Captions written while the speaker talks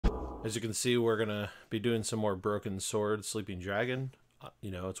As you can see, we're going to be doing some more Broken Sword, Sleeping Dragon.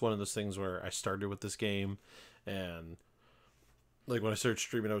 You know, it's one of those things where I started with this game, and like when I started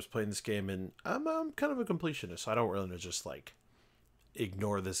streaming, I was playing this game, and I'm kind of a completionist, so I don't really just like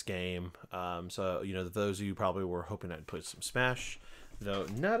ignore this game. So, you know, those of you probably were hoping I'd play some Smash, though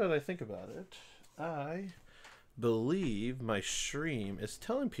now that I think about it, I believe my stream is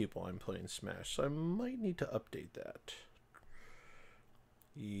telling people I'm playing Smash, so I might need to update that.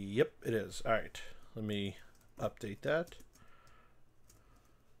 Yep, it is. All right, let me update that.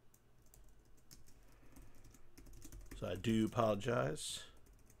 So I do apologize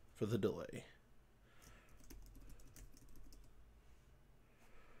for the delay.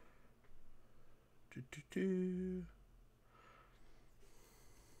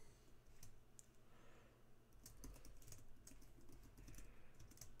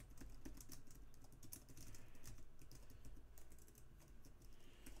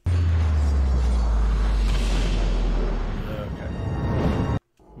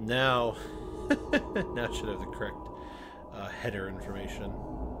 Now, now it should have the correct header information.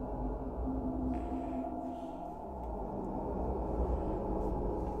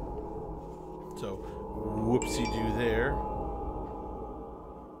 So, whoopsie-doo there.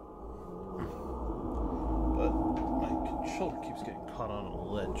 But my controller keeps getting caught on a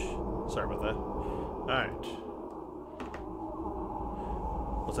ledge. Sorry about that. Alright.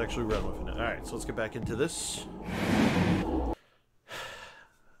 Let's actually run with it now. Alright, so let's get back into this.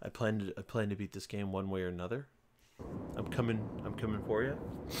 I plan to beat this game one way or another. I'm coming for you.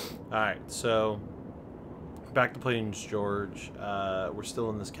 Alright, so back to playing George. We're still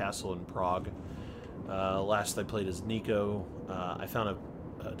in this castle in Prague. Last I played as Nico. I found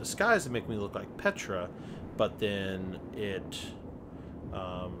a disguise to make me look like Petra, but then it,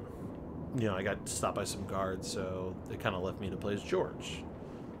 you know, I got stopped by some guards, so they kind of left me to play as George.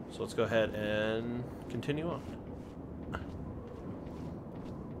 So let's go ahead and continue on.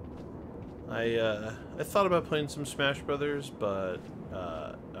 I thought about playing some Smash Brothers, but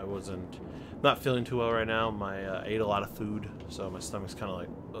I wasn't not feeling too well right now. I ate a lot of food, so my stomach's kind of like,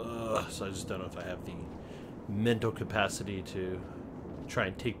 ugh. So I just don't know if I have the mental capacity to try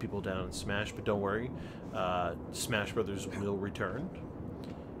and take people down in Smash. But don't worry, Smash Brothers will return.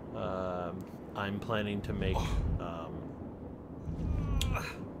 I'm planning to make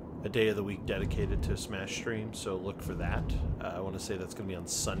a day of the week dedicated to Smash streams, so look for that. I want to say that's going to be on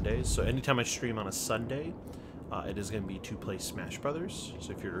Sundays. So anytime I stream on a Sunday, it is going to be to play Smash Brothers.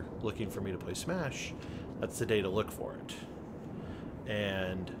 So if you're looking for me to play Smash, that's the day to look for it.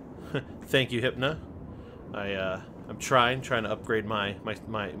 And thank you, Hypna. I'm trying to upgrade my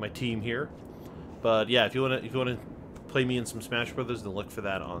team here. But yeah, if you want to play me in some Smash Brothers, then look for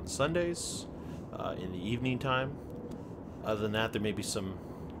that on Sundays in the evening time. Other than that, there may be some,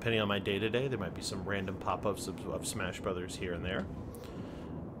 depending on my day-to-day, there might be some random pop-ups of Smash Brothers here and there.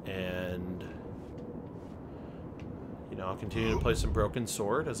 And, you know, I'll continue to play some Broken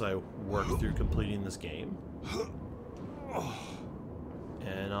Sword as I work through completing this game.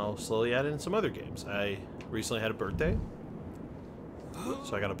 And I'll slowly add in some other games. I recently had a birthday,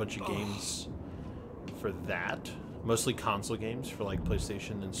 so I got a bunch of games for that. Mostly console games for, like,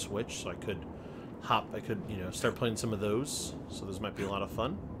 PlayStation and Switch, so I could, you know, start playing some of those. So those might be a lot of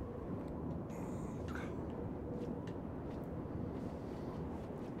fun.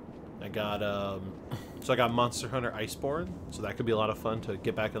 I got, so I got Monster Hunter Iceborne, so that could be a lot of fun to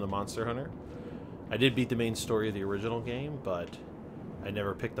get back into Monster Hunter. I did beat the main story of the original game, but I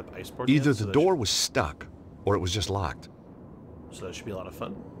never picked up Iceborne yet. Either the door was stuck, or it was just locked. So that should be a lot of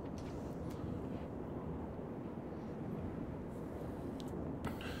fun.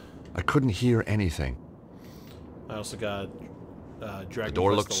 I couldn't hear anything. I also got Dragon The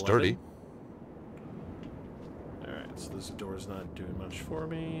door Quest looked 11. sturdy. Alright, so this door's not doing much for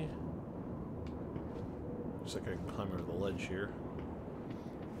me. Looks like I can climb over the ledge here.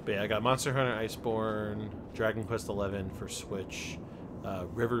 But yeah, I got Monster Hunter Iceborne, Dragon Quest 11 for Switch, a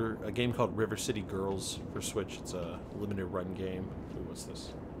game called River City Girls for Switch. It's a limited run game. Ooh, what's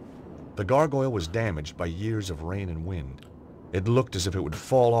this? The gargoyle was damaged by years of rain and wind. It looked as if it would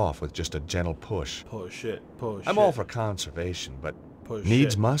fall off with just a gentle push. Push it, push it. I'm all for conservation, but push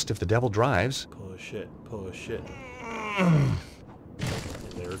needs it. Must if the devil drives. Push it, push it. And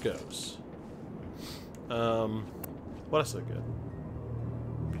there it goes. What else did I get?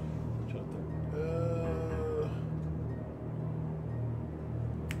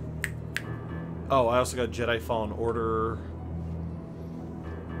 Oh, I also got Jedi Fallen Order.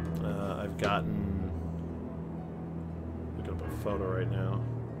 I've gotten... Looking up a photo right now.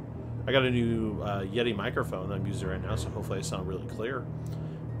 I got a new Yeti microphone that I'm using right now, so hopefully I sound really clear.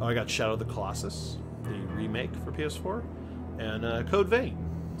 Oh, I got Shadow of the Colossus, the remake for PS4, and Code Vein.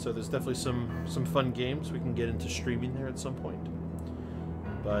 So there's definitely some fun games we can get into streaming there at some point.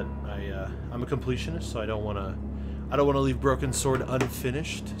 But I'm a completionist, so I don't want to leave Broken Sword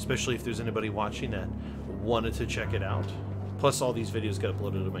unfinished, especially if there's anybody watching that wanted to check it out. Plus, all these videos get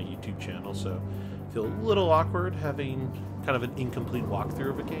uploaded to my YouTube channel, so I feel a little awkward having kind of an incomplete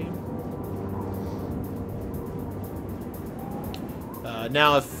walkthrough of a game.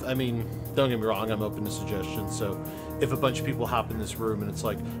 Now, don't get me wrong, I'm open to suggestions, so if a bunch of people hop in this room and it's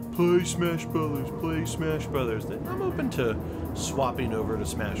like, play Smash Brothers, then I'm open to swapping over to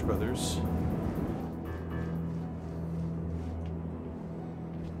Smash Brothers.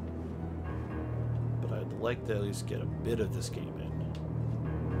 But I'd like to at least get a bit of this game in.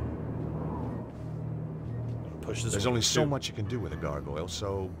 Push this. There's only so much you can do with a gargoyle,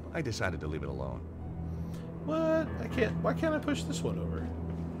 so I decided to leave it alone. What? I can't. Why can't I push this one over?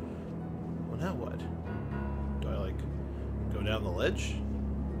 Well, now what? Do I, like, go down the ledge?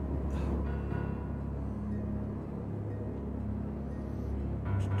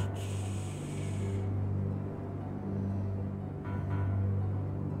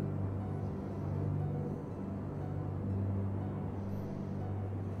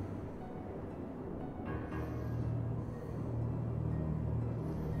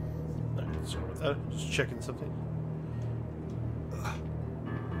 Sorry about that. Just checking something.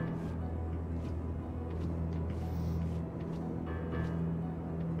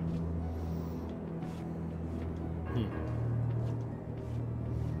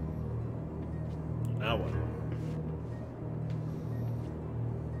 Now what?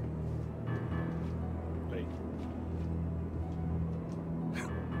 Wait.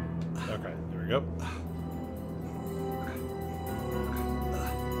 Okay, there we go.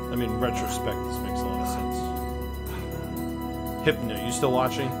 I mean, in retrospect, this makes a lot of sense. Hypno, you still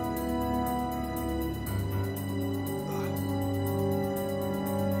watching?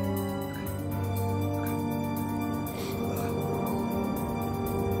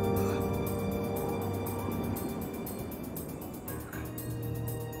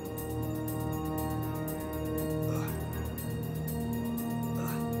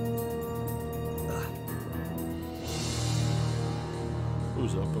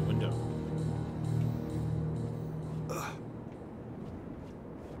 Who's up a window?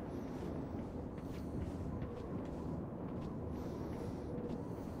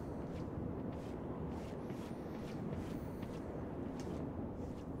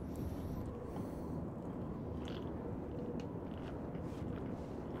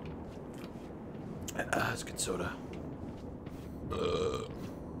 It's good soda. Alright,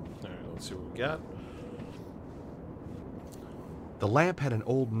 let's see what we got. The lamp had an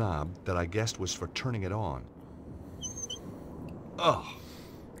old knob that I guessed was for turning it on. Ugh.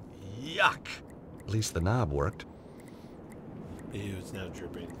 Yuck. At least the knob worked. Ew, it's now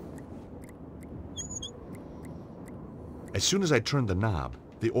dripping. As soon as I turned the knob,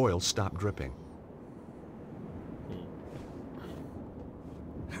 the oil stopped dripping.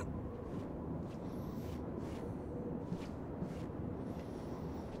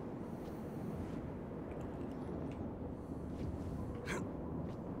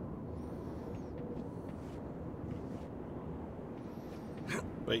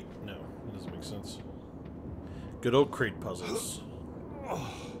 Wait, no, that doesn't make sense. Good old crate puzzles.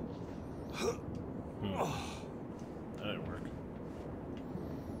 That didn't work.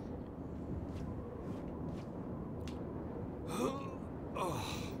 You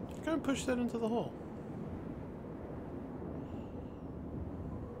gotta push that into the hole.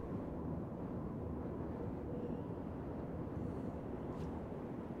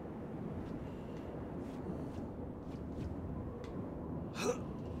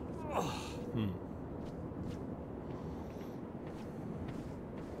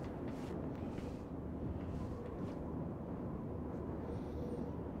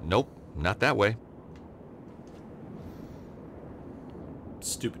 Nope, not that way.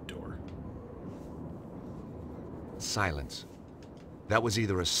 Stupid door. Silence. That was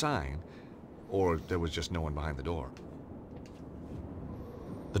either a sign, or there was just no one behind the door.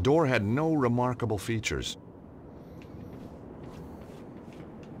 The door had no remarkable features.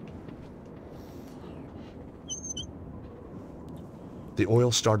 The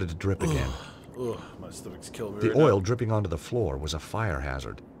oil started to drip again. Ugh, my stomach's killing me The right oil now. dripping onto the floor was a fire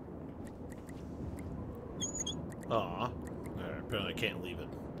hazard. Aw. Alright, apparently I can't leave it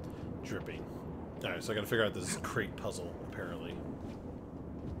dripping. Alright, so I gotta figure out this crate puzzle, apparently.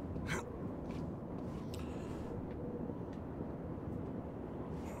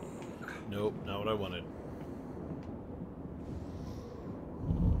 Nope, not what I wanted.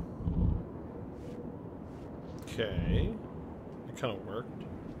 Okay. It kind of worked.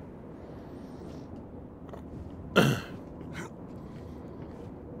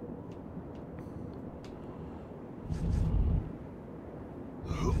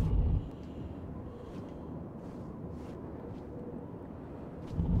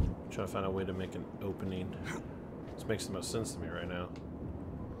 Trying to find a way to make an opening. This makes the most sense to me right now.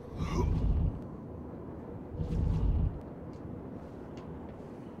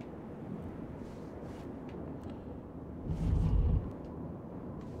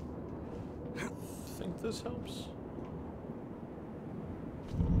 Think this helps?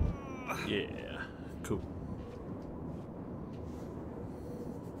 Yeah, cool.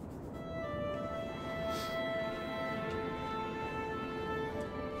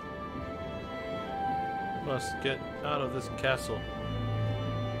 Must get out of this castle.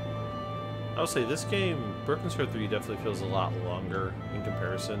 I'll say this game, Broken Sword 3 definitely feels a lot longer in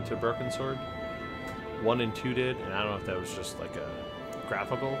comparison to Broken Sword. 1 and 2 did, and I don't know if that was just like a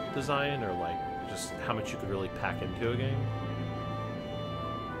graphical design or like just how much you could really pack into a game.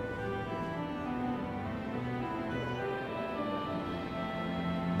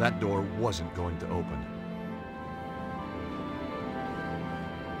 That door wasn't going to open.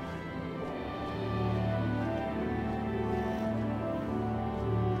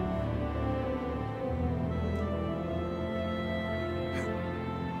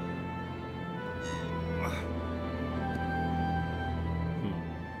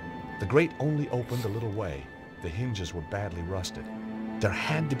 The grate only opened a little way. The hinges were badly rusted. There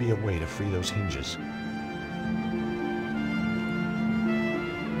had to be a way to free those hinges.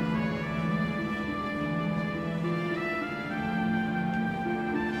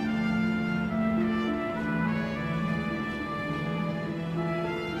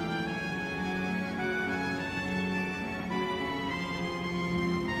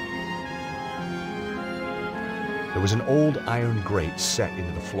 There was an old iron grate set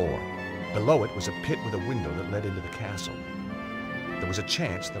into the floor. Below it was a pit with a window that led into the castle. There was a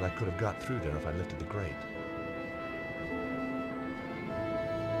chance that I could have got through there if I lifted the grate.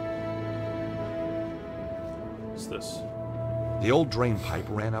 What's this? The old drain pipe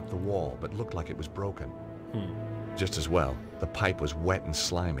ran up the wall, but looked like it was broken. Just as well, the pipe was wet and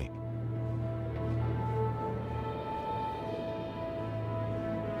slimy.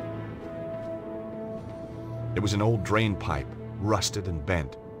 It was an old drain pipe, rusted and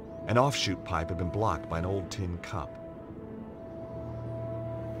bent. An offshoot pipe had been blocked by an old tin cup.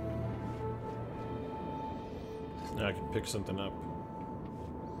 Now I can pick something up.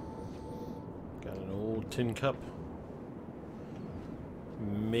 Got an old tin cup.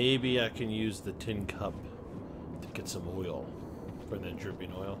 Maybe I can use the tin cup to get some oil for that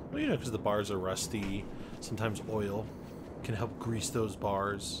dripping oil. Well, you know, because the bars are rusty. Sometimes oil can help grease those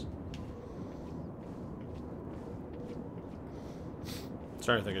bars.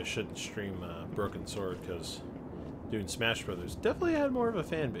 Starting to think I shouldn't stream Broken Sword because doing Smash Brothers definitely had more of a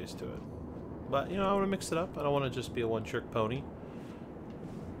fan base to it. But, you know, I want to mix it up. I don't want to just be a one-trick pony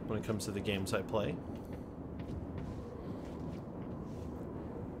when it comes to the games I play.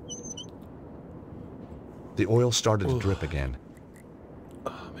 The oil started to drip again.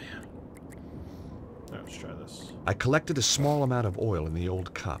 Oh, man. All right, let's try this. I collected a small amount of oil in the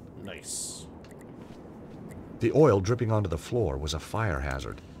old cup. Nice. The oil dripping onto the floor was a fire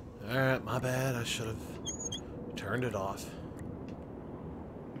hazard. Alright, my bad. I should have turned it off.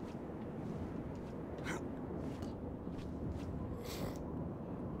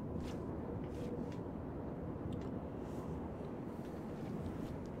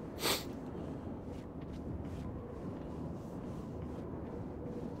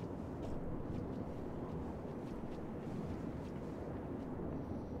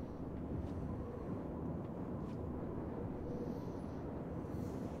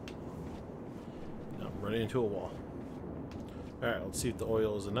 Running into a wall. Alright, let's see if the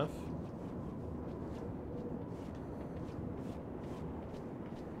oil is enough.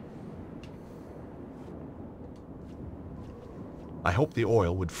 I hoped the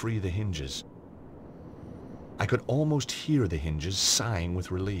oil would free the hinges. I could almost hear the hinges sighing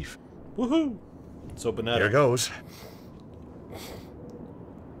with relief. Woohoo! Let's open that Here up. goes.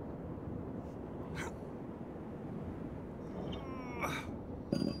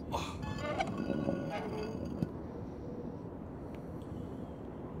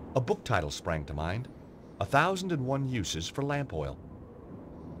 A book title sprang to mind. 1,001 Uses for Lamp Oil.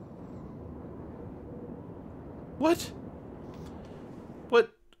 What?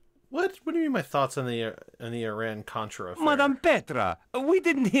 What do you mean my thoughts on the Iran-Contra affair? Madame Petra, we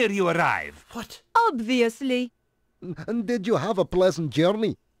didn't hear you arrive. What? Obviously. And did you have a pleasant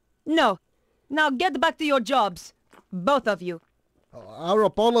journey? No. Now get back to your jobs. Both of you. Our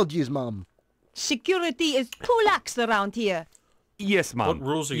apologies, Mom. Security is too lax around here. Yes, Mom. What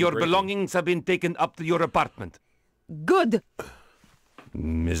rules are you Your breaking? belongings have been taken up to your apartment. Good.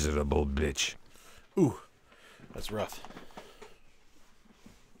 Miserable bitch. Ooh, that's rough.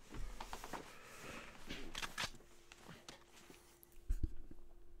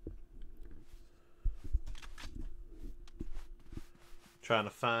 Trying to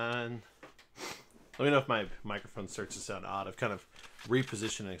find... Let me know if my microphone starts to sound odd. I've kind of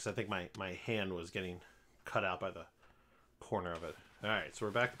repositioned it because I think my hand was getting cut out by the corner of it. Alright, so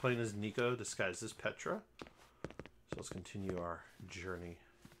we're back to playing as Nico, disguised as Petra. So let's continue our journey.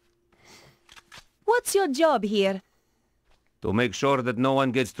 What's your job here? To make sure that no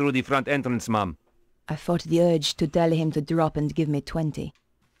one gets through the front entrance, Mom. I fought the urge to tell him to drop and give me 20.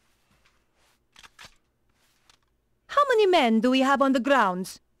 How many men do we have on the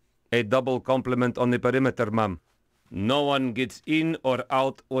grounds? A double complement on the perimeter, Mom. No one gets in or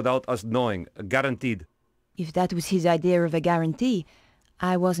out without us knowing. Guaranteed. If that was his idea of a guarantee,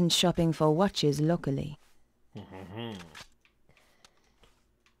 I wasn't shopping for watches locally.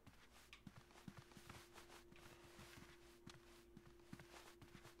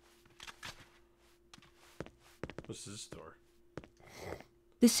 What's this door?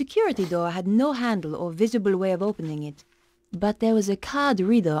 The security door had no handle or visible way of opening it, but there was a card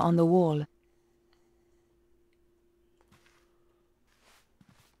reader on the wall.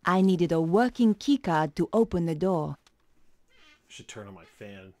 I needed a working keycard to open the door. I should turn on my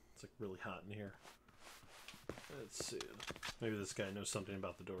fan. It's like really hot in here. Let's see. Maybe this guy knows something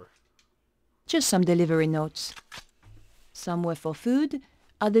about the door. Just some delivery notes. Some were for food,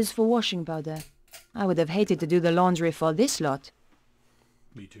 others for washing powder. I would have hated to do the laundry for this lot.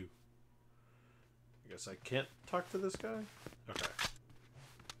 Me too. I guess I can't talk to this guy? Okay.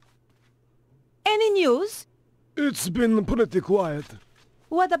 Any news? It's been pretty quiet.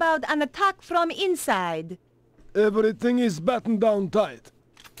 What about an attack from inside? Everything is battened down tight.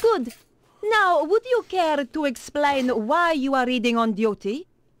 Good. Now, would you care to explain why you are reading on duty?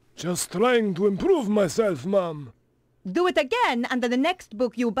 Just trying to improve myself, Mom. Do it again, and the next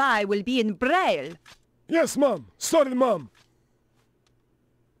book you buy will be in Braille. Yes, Mom. Sorry, Mom.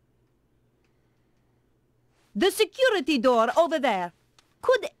 The security door over there.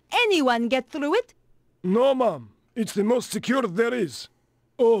 Could anyone get through it? No, Mom. It's the most secure there is.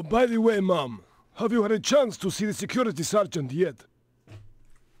 Oh, by the way, Mom, have you had a chance to see the security sergeant yet?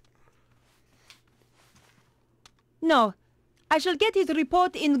 No. I shall get his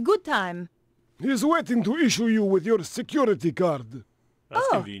report in good time. He's waiting to issue you with your security card. That's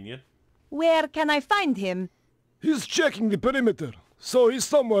Oh. convenient. Where can I find him? He's checking the perimeter, so he's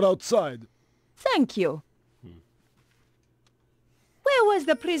somewhere outside. Thank you. Where was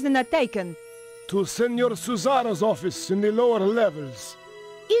the prisoner taken? To Senor Susarro's office in the lower levels.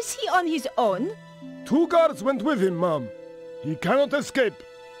 Is he on his own? 2 guards went with him, Mom. He cannot escape.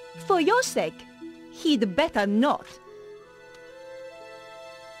 For your sake, he'd better not.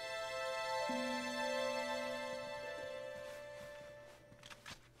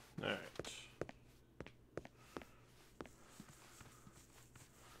 Alright.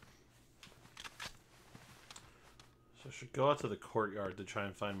 So I should go out to the courtyard to try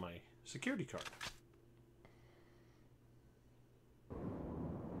and find my security card.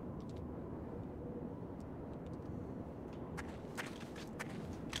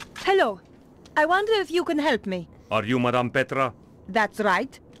 Hello. I wonder if you can help me. Are you Madame Petra? That's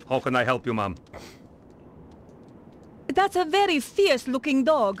right. How can I help you, Mom? That's a very fierce-looking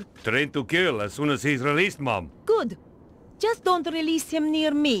dog. Trained to kill as soon as he's released, Mom. Good. Just don't release him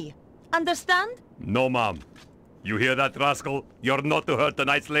near me. Understand? No, Mom. You hear that, rascal? You're not to hurt the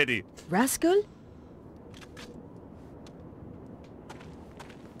nice lady. Rascal?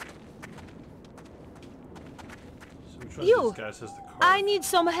 So which one You. of these guys has the card? I need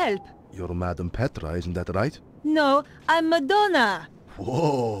some help. You're Madam Petra, isn't that right? No, I'm Madonna.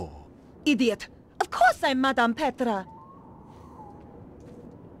 Whoa! Idiot. Of course I'm Madame Petra.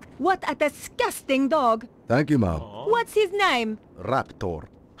 What a disgusting dog. Thank you, Mom. What's his name? Raptor.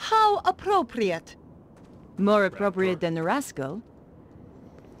 How appropriate. More appropriate than a rascal.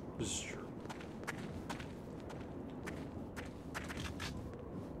 This is true.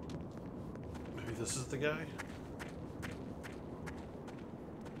 Maybe this is the guy?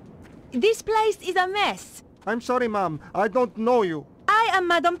 This place is a mess. I'm sorry, Mom. I don't know you. I am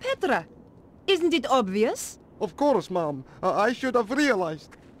Madame Petra. Isn't it obvious? Of course, Mom. I should have realized.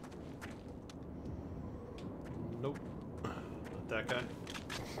 Nope. Not that guy.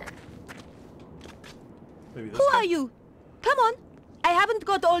 Maybe this Who guy? are you? Come on. I haven't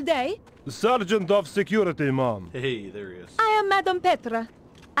got all day. Sergeant of Security, ma'am. Hey, there he is. I am Madame Petra.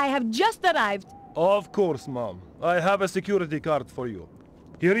 I have just arrived. Of course, ma'am. I have a security card for you.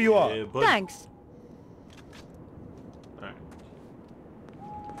 Here you are. Yeah, bud. Thanks. Alright.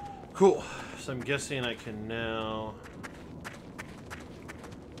 Cool. So I'm guessing I can now...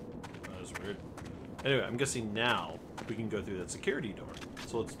 That was weird. Anyway, I'm guessing now we can go through that security door.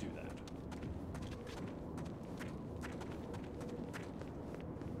 So let's do that.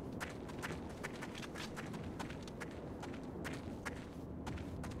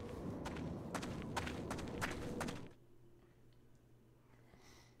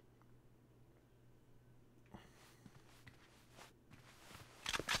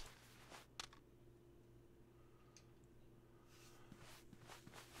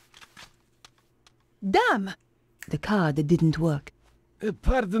 Damn! The card didn't work.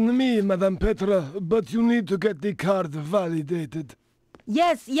 Pardon me, Madame Petra, but you need to get the card validated.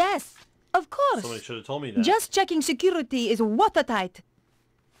 Yes, yes. Of course. Somebody should have told me that. Just checking security is watertight.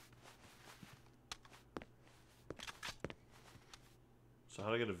 So how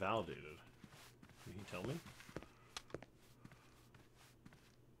do I get it validated? Can you tell me?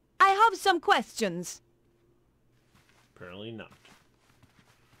 I have some questions. Apparently not.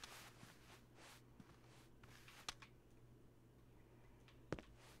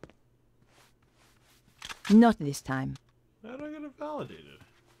 Not this time. How do I get it validated?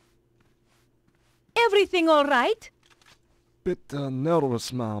 Everything all right? Bit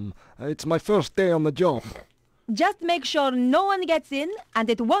nervous, ma'am. It's my first day on the job. Just make sure no one gets in, and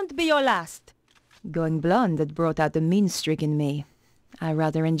it won't be your last. Going blonde had brought out the mean streak in me. I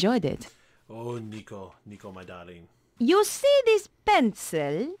rather enjoyed it. Oh, Nico. Nico, my darling. You see this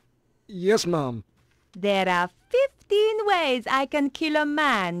pencil? Yes, ma'am. There are 15 ways I can kill a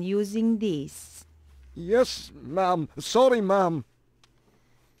man using this. Yes, ma'am. Sorry, ma'am.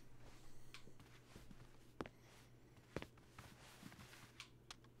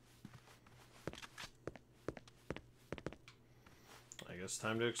 I guess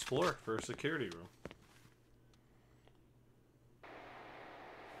time to explore for a security room.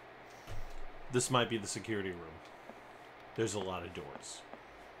 This might be the security room. There's a lot of doors.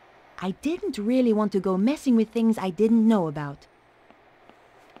 I didn't really want to go messing with things I didn't know about.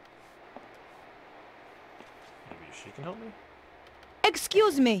 Maybe she can help me?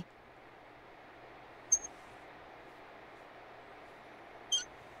 Excuse me.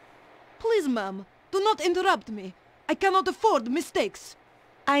 Please, ma'am, do not interrupt me. I cannot afford mistakes.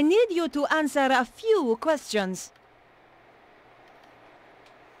 I need you to answer a few questions.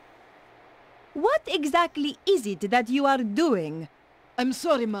 What exactly is it that you are doing? I'm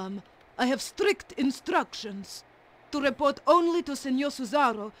sorry, ma'am. I have strict instructions to report only to Senor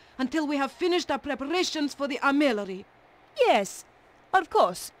Susarro until we have finished our preparations for the armillery. Yes, of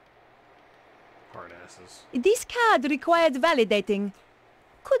course. Hard asses. This card required validating.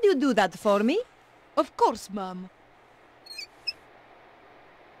 Could you do that for me? Of course, ma'am.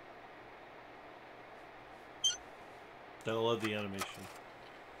 I love the animation.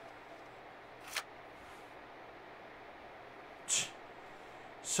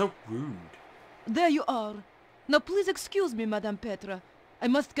 So rude. There you are. Now please excuse me, Madame Petra. I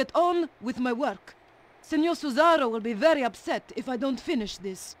must get on with my work. Senor Susarro will be very upset if I don't finish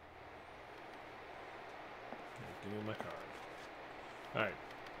this. Okay, give me my card. Alright.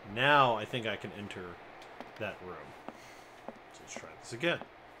 Now I think I can enter that room. So let's try this again.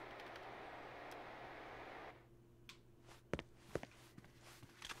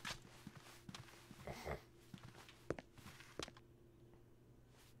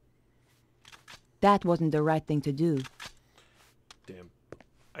 That wasn't the right thing to do. Damn.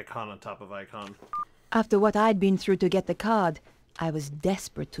 Icon on top of icon. After what I'd been through to get the card, I was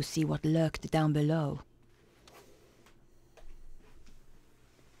desperate to see what lurked down below.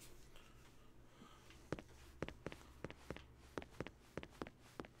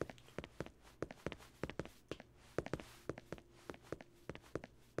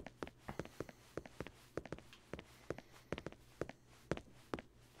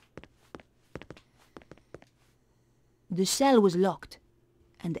 The cell was locked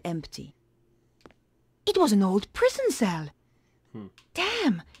and empty. It was an old prison cell.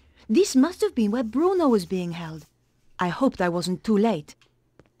 Damn! This must have been where Bruno was being held. I hoped I wasn't too late.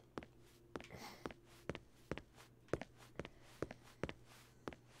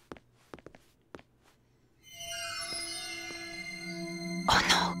 Oh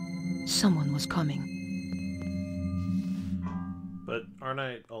no! Someone was coming. But aren't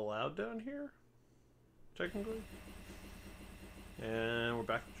I allowed down here? Technically? And we're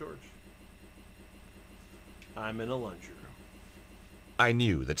back to George. I'm in a lunch room. I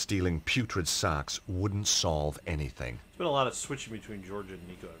knew that stealing putrid socks wouldn't solve anything. There's been a lot of switching between George and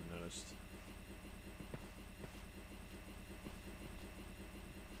Nico, I've noticed.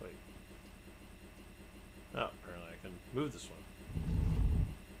 Wait. Oh, apparently I can move this one.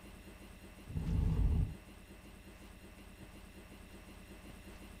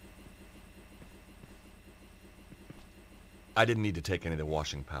 I didn't need to take any of the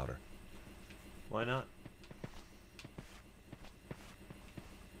washing powder. Why not?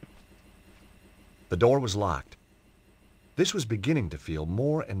 The door was locked. This was beginning to feel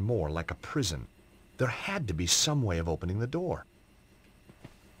more and more like a prison. There had to be some way of opening the door.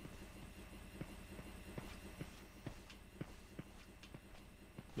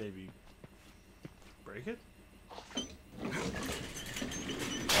 Maybe break it? I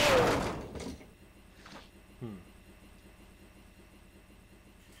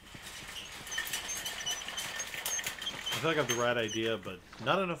feel like I have the right idea, but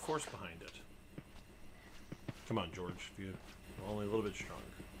not enough force behind it. Come on, George. If you're only a little bit stronger.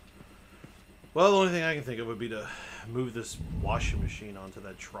 Well, the only thing I can think of would be to move this washing machine onto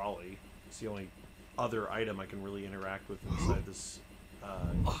that trolley. It's the only other item I can really interact with inside this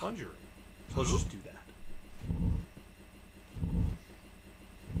laundry room. So let's just do that.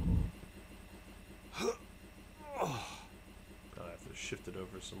 I have to shift it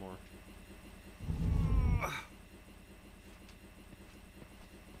over some more.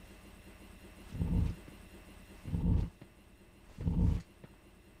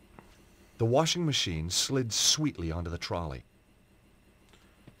 The washing machine slid sweetly onto the trolley.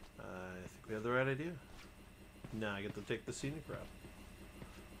 I think we have the right idea. Now I get to take the scenic route.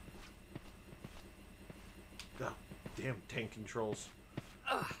 Oh, damn tank controls.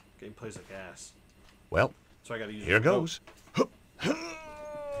 Game plays like ass. Well, So I gotta use here the remote. goes.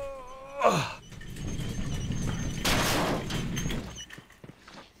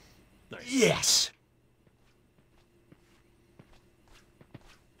 Nice. Yes!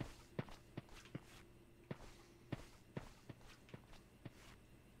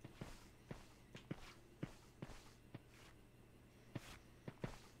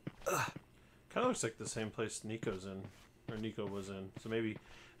 Kind of looks like the same place Nico's in, or Nico was in. So maybe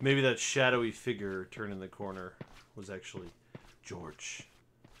that shadowy figure turned in the corner was actually George.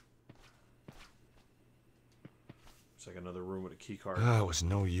 It's like another room with a key card. It was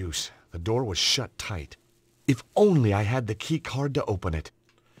no use. The door was shut tight. If only I had the key card to open it.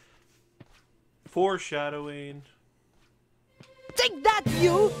 Foreshadowing. Take that,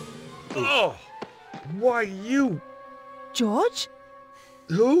 you! Oh! Why you? George?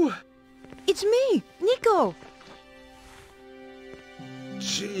 Who? It's me, Nico.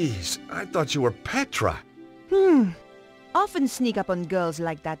 Jeez, I thought you were Petra. Often sneak up on girls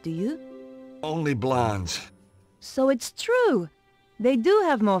like that, do you? Only blondes. So it's true. They do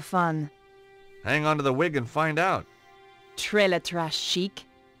have more fun. Hang on to the wig and find out. Trailer trash chic.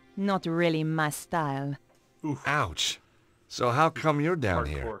 Not really my style. Ouch. So how come you're down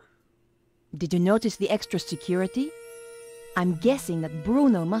here? Hardcore. Did you notice the extra security? I'm guessing that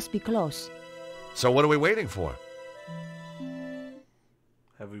Bruno must be close. So what are we waiting for?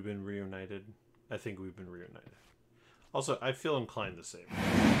 Have we been reunited? I think we've been reunited. Also, I feel inclined to say.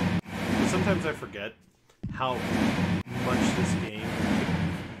 But sometimes I forget how much this game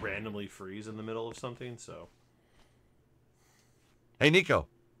could randomly freeze in the middle of something, so... Hey, Nico.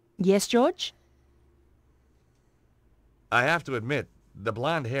 Yes, George? I have to admit, the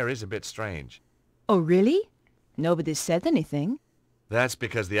blonde hair is a bit strange. Oh, really? Nobody said anything. That's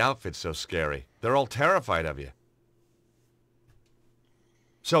because the outfit's so scary. They're all terrified of you.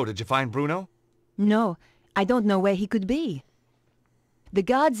 So, did you find Bruno? No, I don't know where he could be. The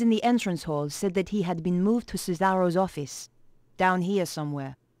guards in the entrance hall said that he had been moved to Susarro's office. Down here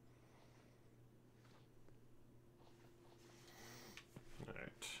somewhere.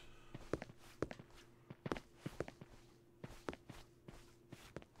 Alright.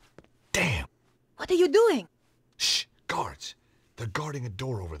 Damn! What are you doing? Shh! Guards! They're guarding a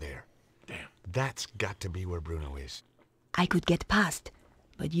door over there. Damn. That's got to be where Bruno is. I could get past,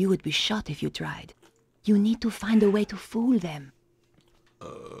 but you would be shot if you tried. You need to find a way to fool them.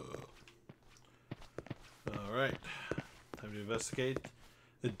 Alright. Time to investigate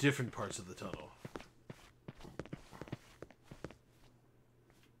the different parts of the tunnel.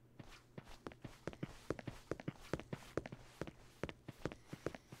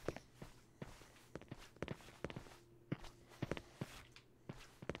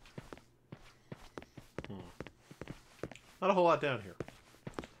 Not a whole lot down here.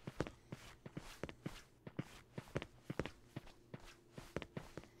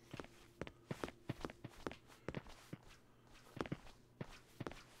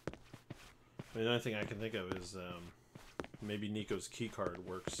 The only thing I can think of is maybe Nico's key card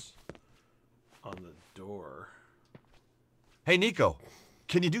works on the door. Hey, Nico,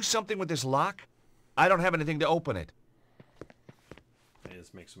 can you do something with this lock? I don't have anything to open it. Hey,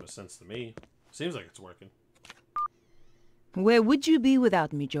 this makes the most sense to me. Seems like it's working. Where would you be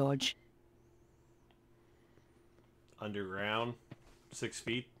without me, George? Underground, 6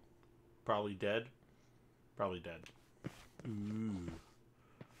 feet, probably dead. Probably dead.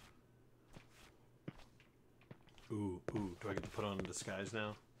 Ooh, do I get to put on a disguise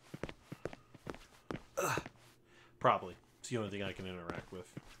now? Probably. It's the only thing I can interact with.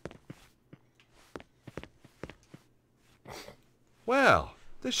 Well,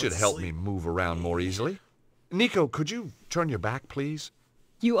 this should Let's help sleep. me move around more easily. Nico, could you turn your back, please?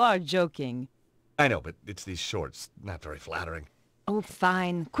 You are joking. I know, but it's these shorts. Not very flattering. Oh,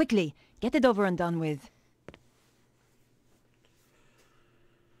 fine. Quickly, get it over and done with.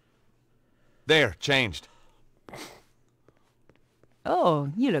 There, changed. Oh,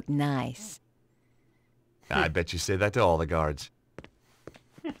 you look nice. I bet you say that to all the guards.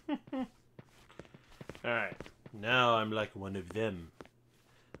 Alright, now I'm like one of them.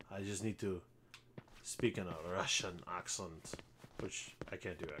 I just need to speak in a Russian accent, which I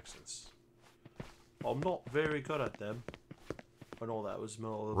can't do accents. I'm not very good at them. I know that was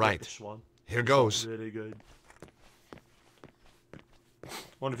more of a Right. British one. Here goes. Really good.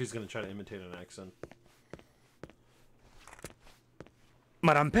 Wonder if he's gonna try to imitate an accent.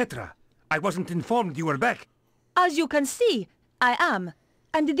 Madame Petra, I wasn't informed you were back. As you can see, I am.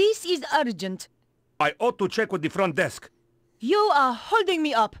 And this is urgent. I ought to check with the front desk. You are holding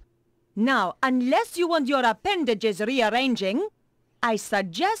me up. Now, unless you want your appendages rearranging, I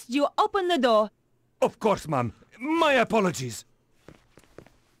suggest you open the door. Of course, ma'am. My apologies.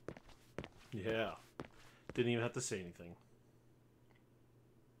 Yeah. Didn't even have to say anything.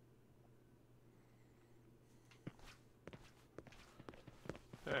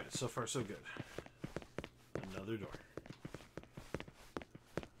 Alright, so far so good. Another door.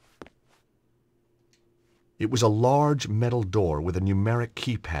 It was a large metal door with a numeric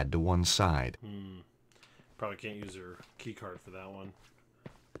keypad to one side. Probably can't use her key card for that one.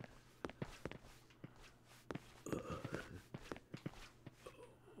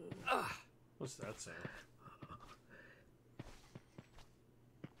 What's that sound?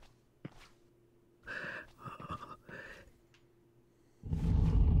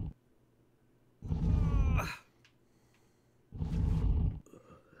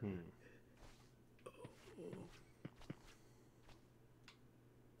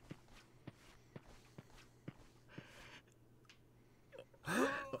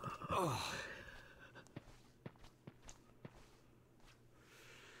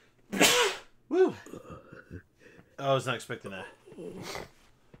 Woo! I was not expecting that.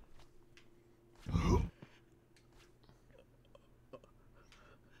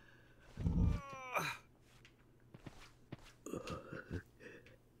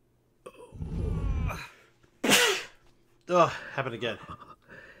 Oh, happened again.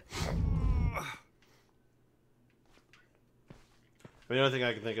 The only thing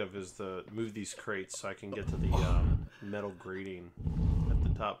I can think of is to move these crates so I can get to the metal grating at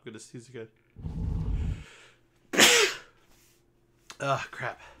the top. Good to see you again. Ah,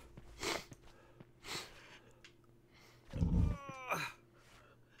 crap.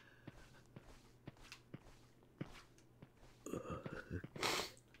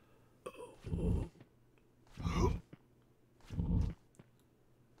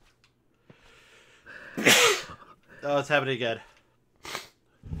 Oh, it's happening again.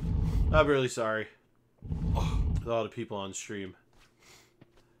 I'm really sorry. With all the people on stream.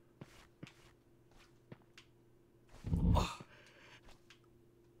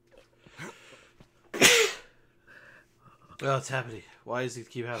 Oh, it's happening. Why does it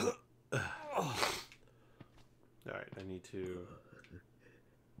keep happening? Alright, I need to...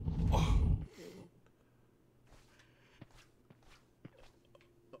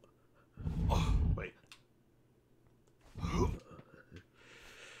 Wait.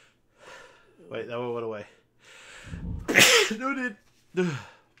 Wait, that one went away. No, it did.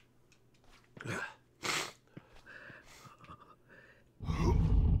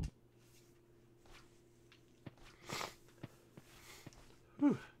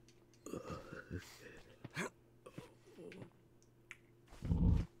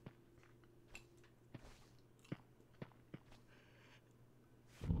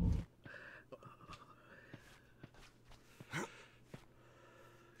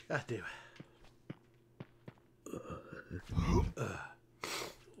 God damn it.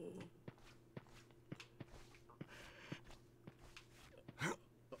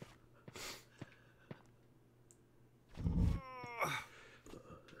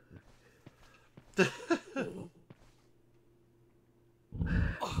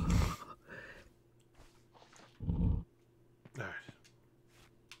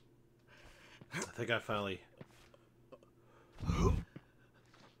 think I finally...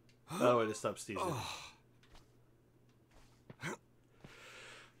 Oh, way to stop sneezing.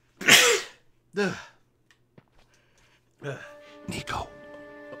 Nico,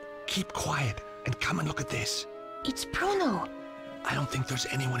 keep quiet and come and look at this. It's Bruno. I don't think there's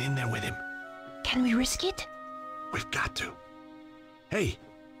anyone in there with him. Can we risk it? We've got to. Hey,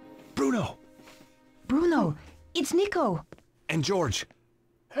 Bruno Bruno, it's Nico. and George.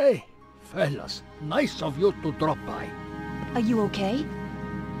 Hey, fellas, nice of you to drop by. Are you okay?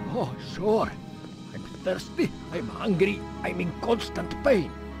 Oh, sure. I'm thirsty, I'm hungry, I'm in constant pain.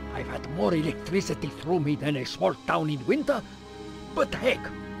 I've had more electricity through me than a small town in winter. But heck,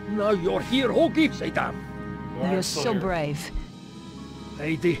 now you're here, who gives a damn? You're so brave.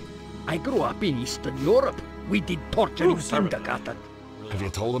 Lady, I grew up in Eastern Europe. We did torture in kindergarten. Have you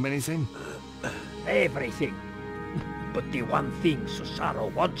told him anything? Everything. But the one thing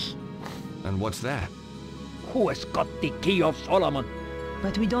Susarro wants, And what's that? who has got the key of Solomon?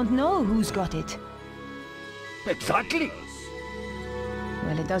 But we don't know who's got it. Exactly.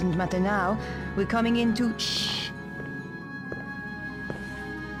 Well, it doesn't matter now. We're coming into... Shh.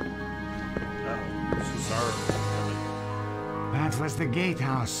 Susarro. That was the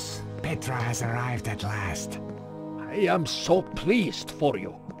gatehouse. Petra has arrived at last. I am so pleased for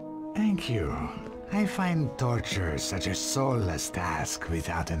you. Thank you. I find torture such a soulless task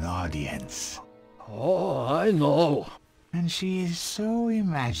without an audience. Oh, I know. And she is so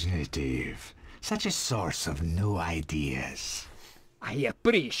imaginative. Such a source of new ideas. I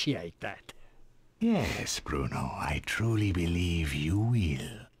appreciate that. Yes, Bruno, I truly believe you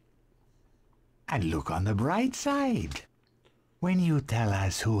will. And look on the bright side. When you tell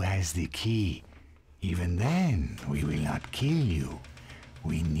us who has the key, even then we will not kill you.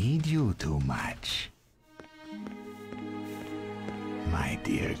 We need you too much. My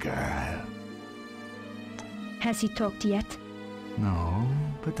dear girl. Has he talked yet? No,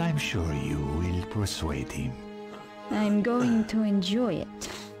 but I'm sure you will persuade him. I'm going to enjoy it.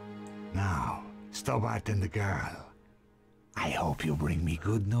 Now, Stobart and the girl. I hope you bring me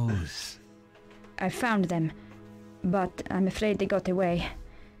good news. I found them, but I'm afraid they got away.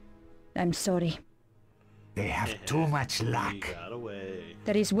 I'm sorry. They have too much luck. We got away.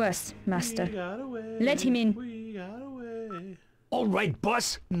 There is worse, Master. We got away. Let him in. We got away. All right,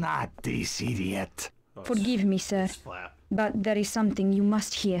 boss. Not this idiot. Oh, Forgive me, sir, Flap. but there is something you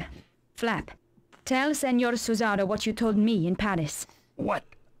must hear. Flap, tell Senor Susarro what you told me in Paris. What?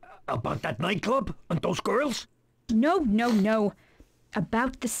 About that nightclub and those girls? No.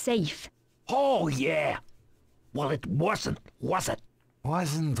 About the safe. Oh, yeah. Well, it wasn't, was it?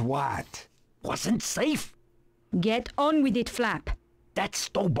 Wasn't what? Wasn't safe? Get on with it, Flap. That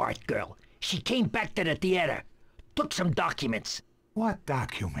Stobart girl. She came back to the theater. Took some documents. What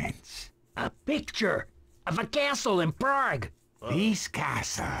documents? A picture of a castle in Prague. This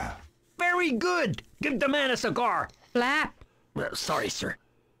castle. Very good. Give the man a cigar. Flap. Sorry, sir.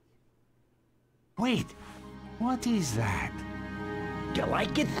 Wait, what is that? Do you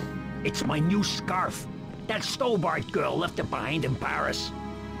like it? It's my new scarf. That Stobart girl left it behind in Paris.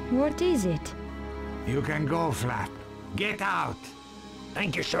 What is it? You can go, Flap. Get out.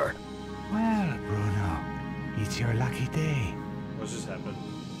 Thank you, sir. Well, Bruno, it's your lucky day. What just happened?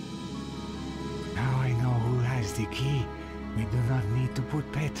 Now I know who has the key. We do not need to put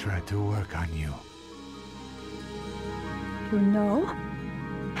Petra to work on you. You know?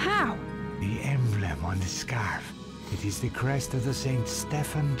 How? The emblem on the scarf. It is the crest of the St.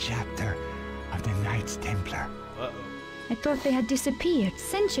 Stephen chapter of the Knights Templar. Uh-oh. I thought they had disappeared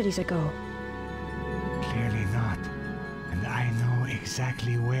centuries ago. Clearly not. And I know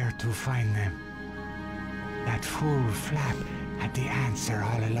exactly where to find them. That fool Flap had the answer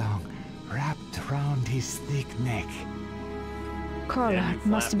all along, wrapped round his thick neck. Collar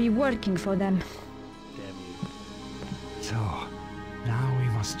must be working for them. Damn you. So, now we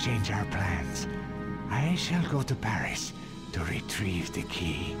must change our plans. I shall go to Paris to retrieve the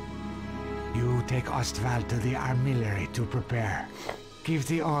key. You take Ostwald to the artillery to prepare. Give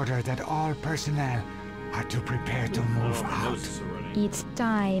the order that all personnel are to prepare to move My out. nose is running. It's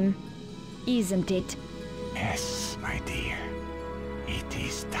time, isn't it? Yes, my dear. It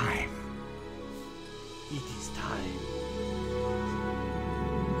is time. It is time.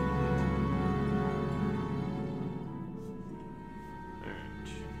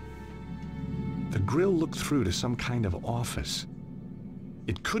 The grill looked through to some kind of office.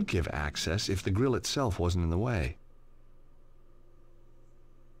 It could give access if the grill itself wasn't in the way.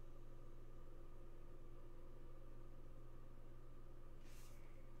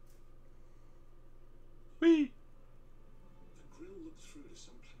 Whee! The grill looked through to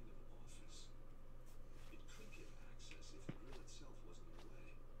some kind of office.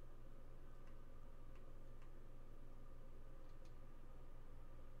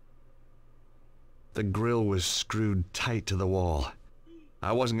 the grill was screwed tight to the wall.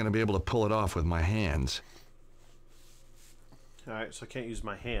 I wasn't going to be able to pull it off with my hands. Alright, so I can't use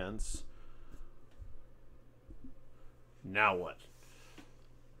my hands. Now what?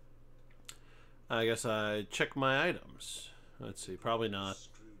 I guess I check my items. Let's see, probably not.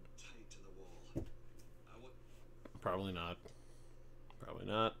 Probably not. Probably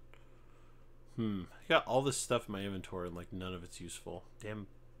not. I got all this stuff in my inventory and like none of it's useful. Damn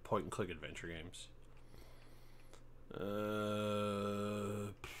point and click adventure games.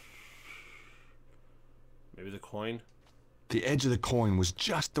 Maybe the coin? The edge of the coin was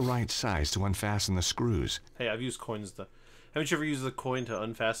just the right size to unfasten the screws. Hey, I've used coins to... Haven't you ever used the coin to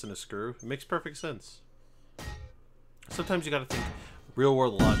unfasten a screw? It makes perfect sense. Sometimes you gotta think real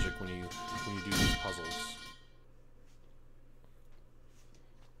world logic when you do these puzzles.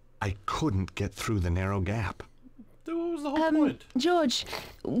 I couldn't get through the narrow gap. Dude, what was the whole point? George,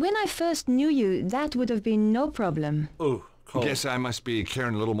 when I first knew you, that would have been no problem. Ooh, cold. Guess I must be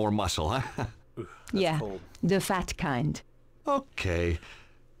carrying a little more muscle, huh? Ooh, yeah, cold. The fat kind. Okay.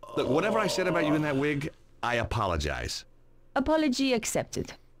 Look, whatever I said about you in that wig, I apologize. Apology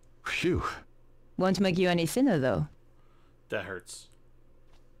accepted. Phew. Won't make you any thinner, though. That hurts.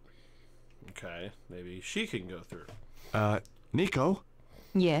 Okay, maybe she can go through. Nico?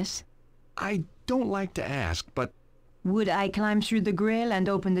 Yes? I don't like to ask, but... Would I climb through the grill and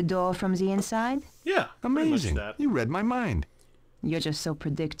open the door from the inside? Yeah, amazing. That. You read my mind. You're just so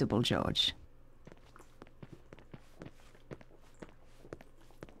predictable, George.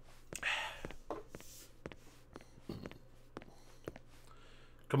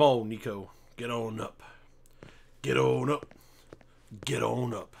 Come on, Nico. Get on up. Get on up. Get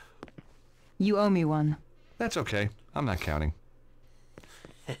on up. You owe me one. That's okay. I'm not counting.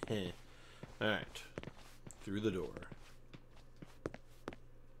 Alright. Through the door.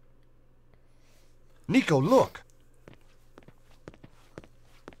 Nico, look!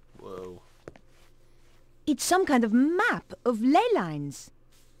 Whoa. It's some kind of map of ley lines.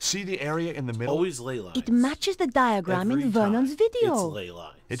 See the area in the middle? Always ley lines. It matches the diagram Every in Vernon's time. video. It's ley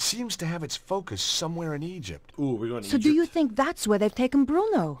lines. It seems to have its focus somewhere in Egypt. Ooh, we're going to So Egypt. do you think that's where they've taken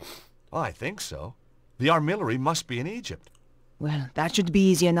Bruno? Oh, I think so. The armillary must be in Egypt. Well, that should be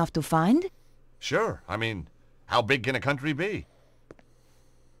easy enough to find. Sure. I mean, how big can a country be?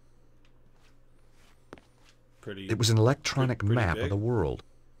 It was an electronic pretty map big. of the world.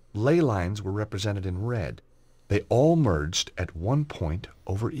 Ley lines were represented in red. They all merged at one point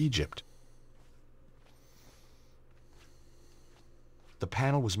over Egypt. The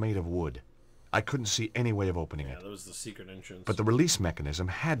panel was made of wood. I couldn't see any way of opening it. Yeah, that was the secret entrance. But the release mechanism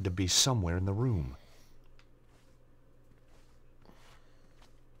had to be somewhere in the room.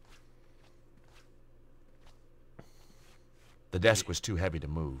 The desk was too heavy to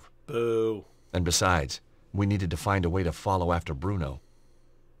move. Boo. And besides, we needed to find a way to follow after Bruno.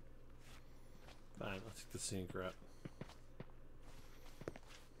 Fine, I'll take the scenic route.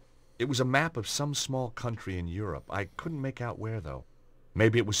 It was a map of some small country in Europe. I couldn't make out where, though.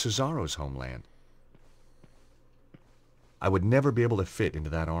 Maybe it was Susarro's homeland. I would never be able to fit into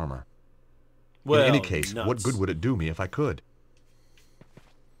that armor. Well, in any case, nuts. what good would it do me if I could?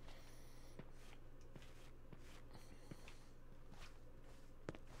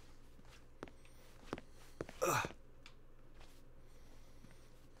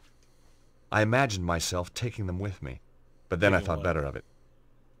 I imagined myself taking them with me, but then I Taking thought what? better of it.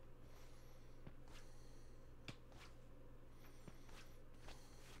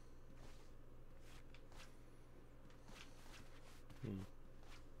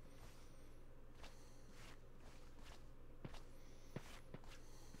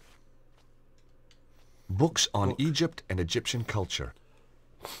 Books on Egypt and Egyptian culture.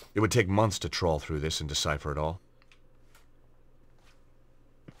 It would take months to trawl through this and decipher it all.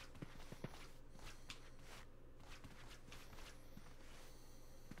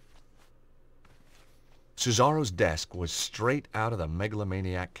 Susarro's desk was straight out of the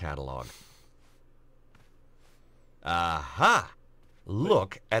Megalomaniac catalog. Aha!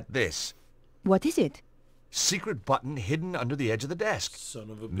 Look at this. What is it? Secret button hidden under the edge of the desk. Son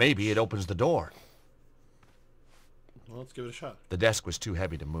of a bitch. Maybe it opens the door. Well, let's give it a shot. The desk was too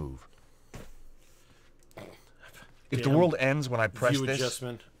heavy to move. If the Damn world ends when I press view this,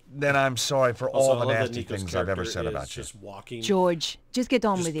 adjustment. then I'm sorry for Also, all I the love that nasty Nico's things I've ever character said is about you. just walking, George, just get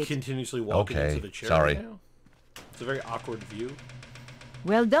on just with it. continuously walking Okay, into the chair. sorry. Now. It's a very awkward view.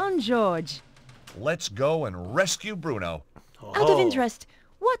 Well done, George. Let's go and rescue Bruno. Out of interest,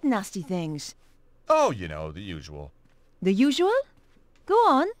 what nasty things? Oh, you know, the usual. The usual? Go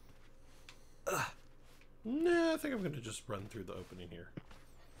on. Nah, I think I'm going to just run through the opening here.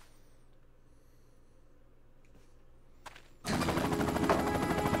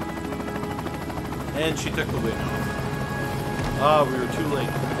 And she took the wig off. Ah, we were too late.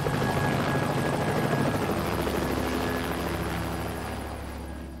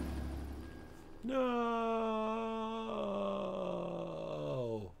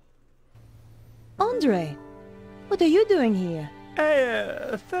 No. Andre, what are you doing here?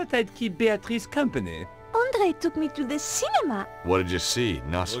 I thought I'd keep Beatrice company. Andre took me to the cinema. What did you see?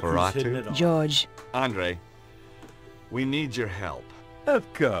 Nosferatu? George. Andre, we need your help.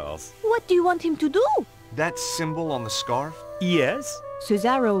 Of course. What do you want him to do? That symbol on the scarf? Yes?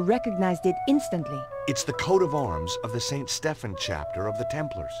 Susarro recognized it instantly. It's the coat of arms of the St. Stephen chapter of the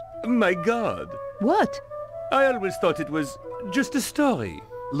Templars. My God. What? I always thought it was just a story.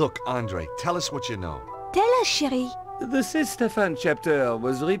 Look, Andre, tell us what you know. Tell us, chérie. The St. Stephen chapter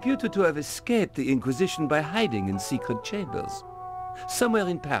was reputed to have escaped the Inquisition by hiding in secret chambers. Somewhere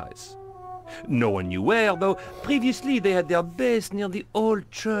in Paris. No one knew where, though previously they had their base near the old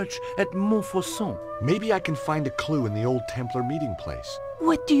church at Montfaucon. Maybe I can find a clue in the old Templar meeting place.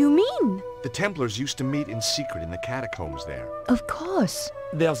 What do you mean? The Templars used to meet in secret in the catacombs there. Of course.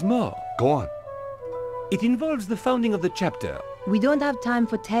 There's more. Go on. It involves the founding of the chapter. We don't have time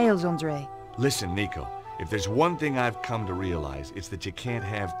for tales, Andre. Listen, Nico, if there's one thing I've come to realize, it's that you can't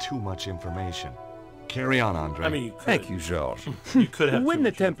have too much information. Carry on, Andre. I mean, you could. Thank you, George. You could have. When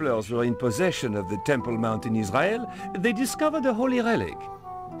the Templars were in possession of the Temple Mount in Israel, they discovered a holy relic.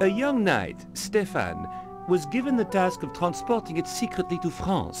 A young knight, Stephan, was given the task of transporting it secretly to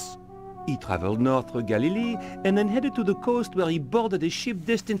France. He traveled north through Galilee and then headed to the coast where he boarded a ship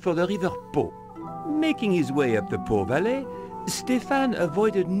destined for the river Po. Making his way up the Po Valley, Stephan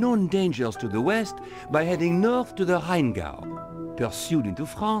avoided known dangers to the west by heading north to the Rheingau. Pursued into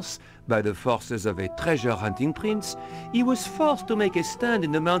France by the forces of a treasure-hunting prince, he was forced to make a stand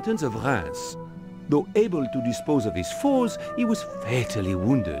in the mountains of Reims. Though able to dispose of his foes, he was fatally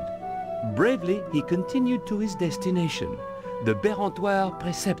wounded. Bravely, he continued to his destination, the Bérentoire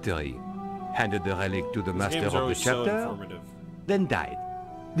Preceptory, handed the relic to the master of the chapter, then died.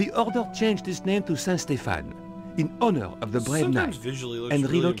 The order changed its name to Saint Stéphane, in honor of the brave knight, and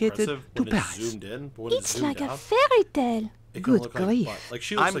relocated to Paris. It's like a fairy tale. Good grief. Like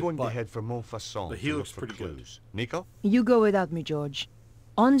she looks I'm like going butt, to head for Montfaucon but he to look looks for pretty good. clues. Nico? You go without me, George.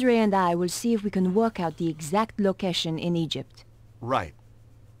 Andre and I will see if we can work out the exact location in Egypt. Right.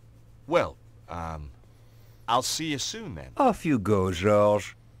 Well, I'll see you soon then. Off you go,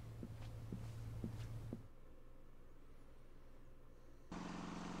 George.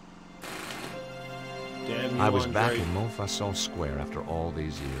 Damn you, I was back Andre. in Montfaucon Square after all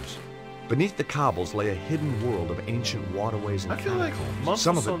these years. Beneath the cobbles lay a hidden world of ancient waterways and I feel like catacombs.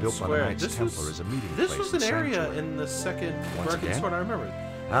 Some of it built by the Square, Knights Templar as a meeting this place. was and an area sanctuary. in the second Once Broken again? Sword, I remember.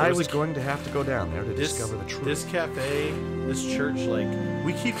 I There was a- going to have to go down there to this, discover the truth. This cafe, this church, like,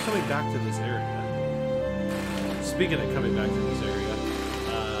 we keep coming back to this area. Speaking of coming back to this area,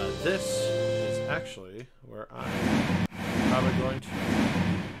 this is actually where I'm probably going to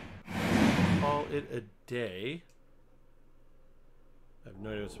call it a day. I have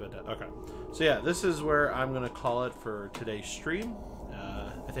no idea what's about that. Okay. So yeah, this is where I'm going to call it for today's stream.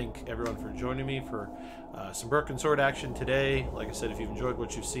 I thank everyone for joining me for some Broken Sword action today. Like I said, if you've enjoyed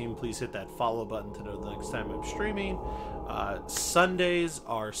what you've seen, please hit that follow button to know the next time I'm streaming. Sundays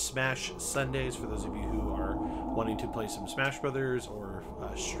are Smash Sundays for those of you who are wanting to play some Smash Brothers or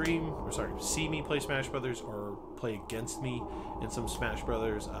see me play Smash Brothers or play against me in some Smash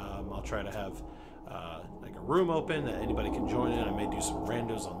Brothers. I'll try to have like a room open that anybody can join in. I may do some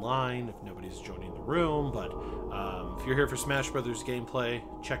randos online if nobody's joining the room, but if you're here for Smash Brothers gameplay,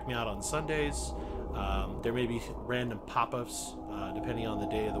 check me out on Sundays. There may be random pop-ups depending on the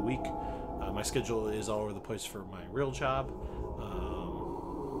day of the week. My schedule is all over the place for my real job,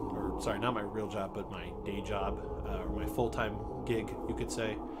 or sorry, not my real job, but my day job, or my full-time gig, you could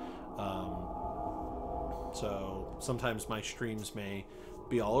say. So sometimes my streams may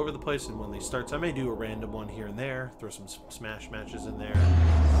be all over the place, and when they start, I may do a random one here and there, throw some Smash matches in there.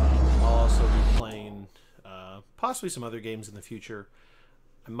 I'll also be playing possibly some other games in the future.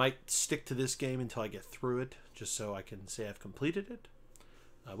 I might stick to this game until I get through it, just so I can say I've completed it.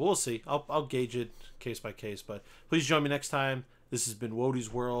 But we'll see. I'll gauge it case by case. But please join me next time. This has been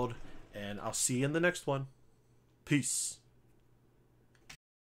Woody's World, and I'll see you in the next one. Peace.